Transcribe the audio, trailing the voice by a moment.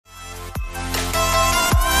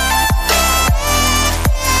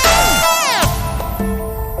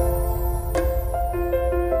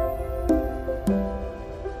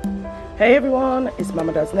Hey everyone, it's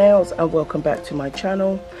Mama Does Nails and welcome back to my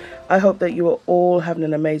channel. I hope that you are all having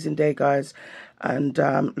an amazing day, guys, and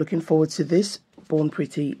looking forward to this Born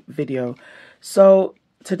Pretty video. So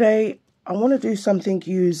today I want to do something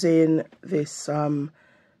using this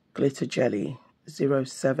glitter jelly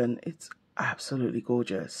 07. It's absolutely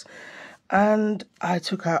gorgeous. And I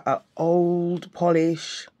took out an old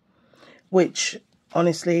polish, which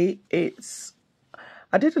honestly,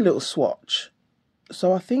 I did a little swatch.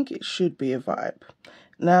 So I think it should be a vibe.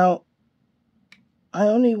 Now, I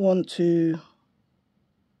only want to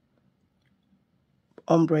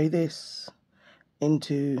ombre this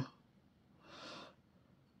into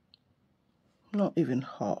not even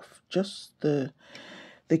half, just the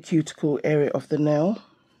cuticle area of the nail.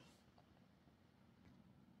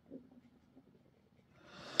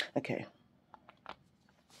 Okay.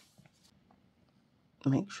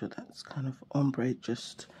 Make sure that's kind of ombre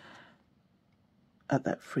just at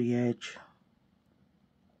that free edge.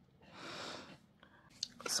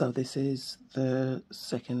 So this is the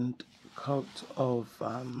second coat of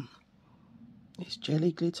this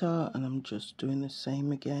jelly glitter, and I'm just doing the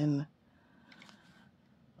same again.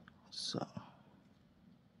 So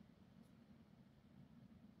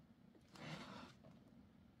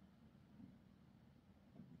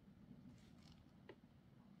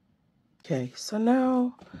okay, so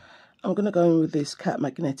now I'm going to go in with this cat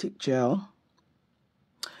magnetic gel,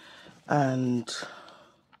 and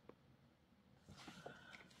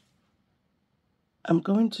I'm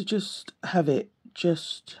going to just have it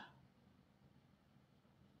just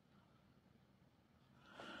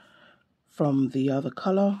from the other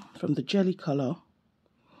colour, from the jelly colour,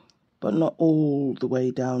 but not all the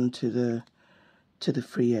way down to the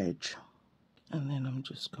free edge. And then I'm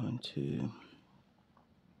just going to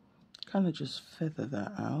kind of just feather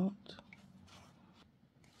that out.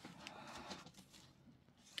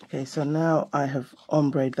 Okay, so now I have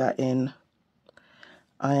ombreed that in.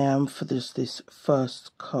 I am, for this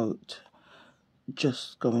first coat,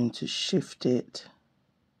 just going to shift it,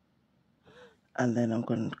 and then I'm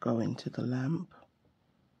going to go into the lamp,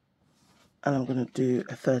 and I'm going to do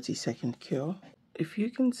a 30-second cure. If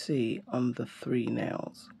you can see on the 3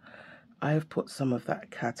 nails, I have put some of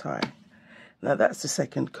that Cateye. Now that's the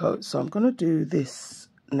second coat, so I'm going to do this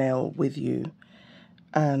nail with you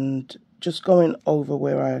and just going over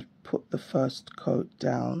where I put the first coat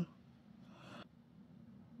down.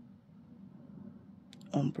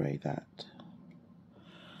 Ombre that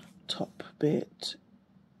top bit,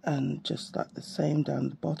 and just like the same down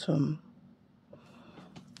the bottom.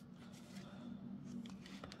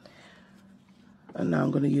 And now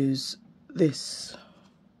I'm going to use this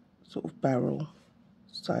sort of barrel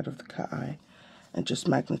side of the Cateye and just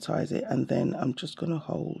magnetize it, and then I'm just going to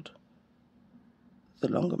hold the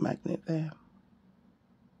longer magnet there.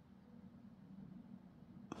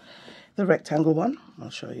 The rectangle one, I'll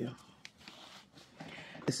show you.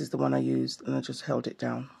 This is the one I used, and I just held it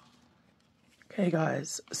down. Okay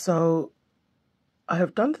guys, so I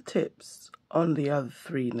have done the tips on the other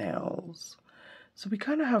 3 nails. So we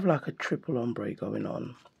kind of have like a triple ombre going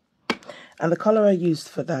on. And the colour I used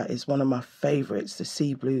for that is one of my favourites, the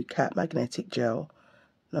Sea Blue Cat Magnetic Gel,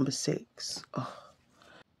 number 6. Oh.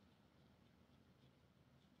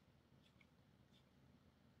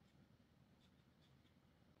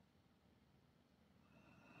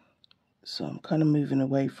 So I'm kind of moving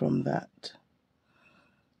away from that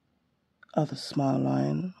other smile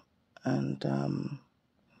line, and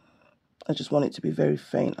I just want it to be very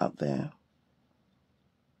faint up there.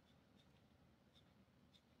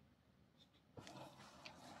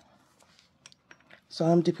 So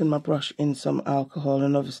I'm dipping my brush in some alcohol,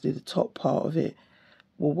 and obviously the top part of it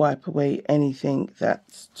will wipe away anything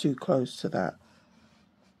that's too close to that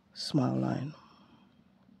smile line.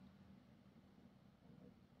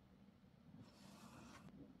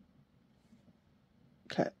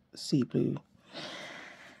 Cat Sea Blue.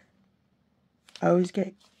 I always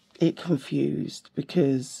get it confused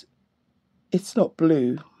because it's not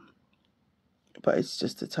blue, but it's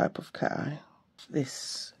just a type of cat eye.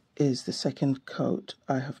 This is the second coat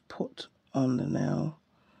I have put on the nail.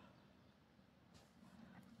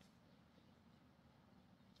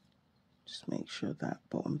 Just make sure that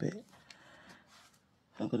bottom bit.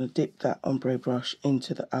 I'm going to dip that ombre brush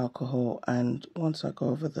into the alcohol, and once I go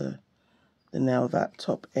over the nail, that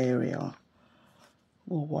top area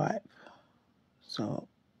will wipe, so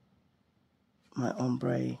my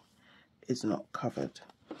ombre is not covered.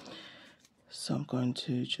 So I'm going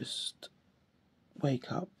to just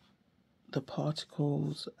wake up the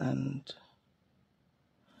particles and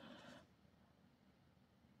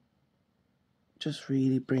just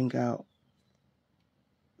really bring out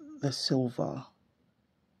the silver.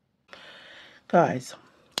 Guys,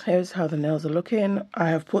 here's how the nails are looking. I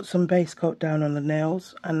have put some base coat down on the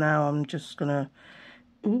nails, and now I'm just gonna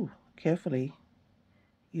carefully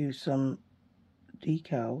use some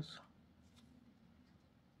decals.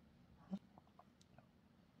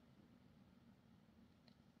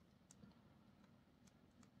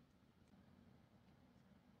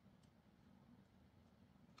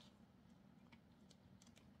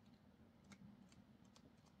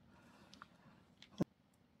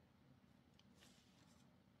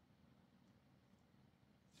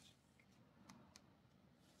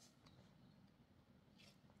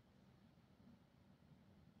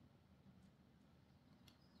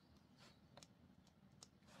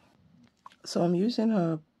 So I'm using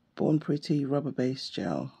a Born Pretty rubber base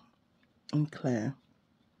gel in clear.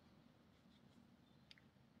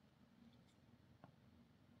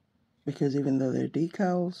 Because even though they're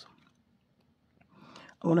decals,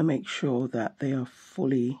 I want to make sure that they are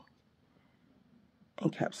fully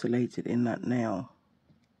encapsulated in that nail.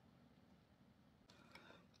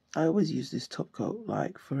 I always use this top coat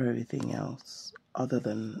like for everything else other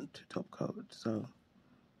than to top coat, so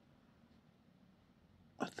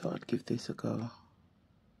I thought I'd give this a go.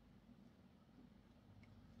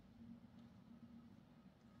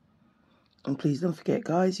 And please don't forget,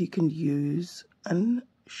 guys, you can use and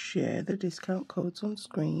share the discount codes on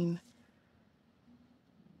screen.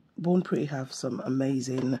 Born Pretty have some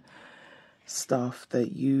amazing stuff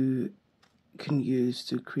that you can use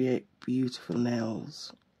to create beautiful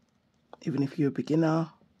nails. Even if you're a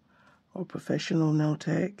beginner or professional nail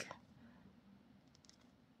tech,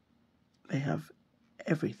 they have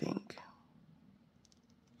everything.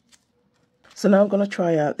 So now I'm going to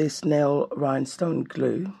try out this nail rhinestone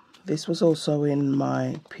glue. This was also in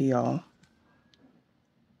my PR.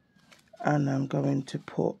 And I'm going to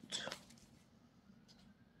put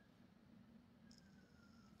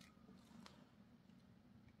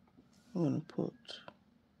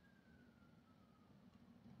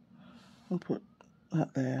I'll put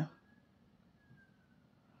that there.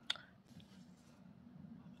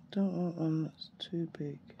 Don't want one that's too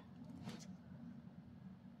big.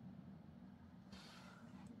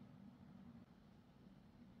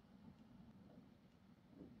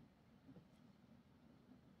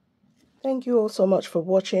 Thank you all so much for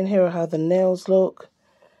watching. Here are how the nails look.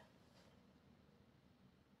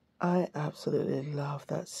 I absolutely love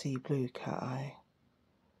that sea blue cat eye.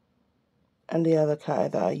 And the other cat eye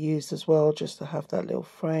that I used as well, just to have that little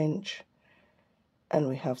French. And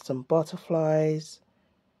we have some butterflies.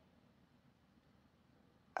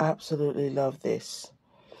 Absolutely love this.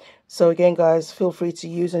 So again, guys, feel free to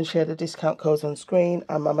use and share the discount codes on screen.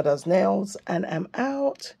 I'm Mama Does Nails, and I'm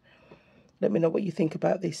out. Let me know what you think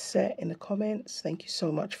about this set in the comments. Thank you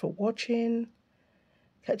so much for watching.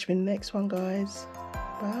 Catch me in the next one, guys.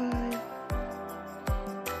 Bye.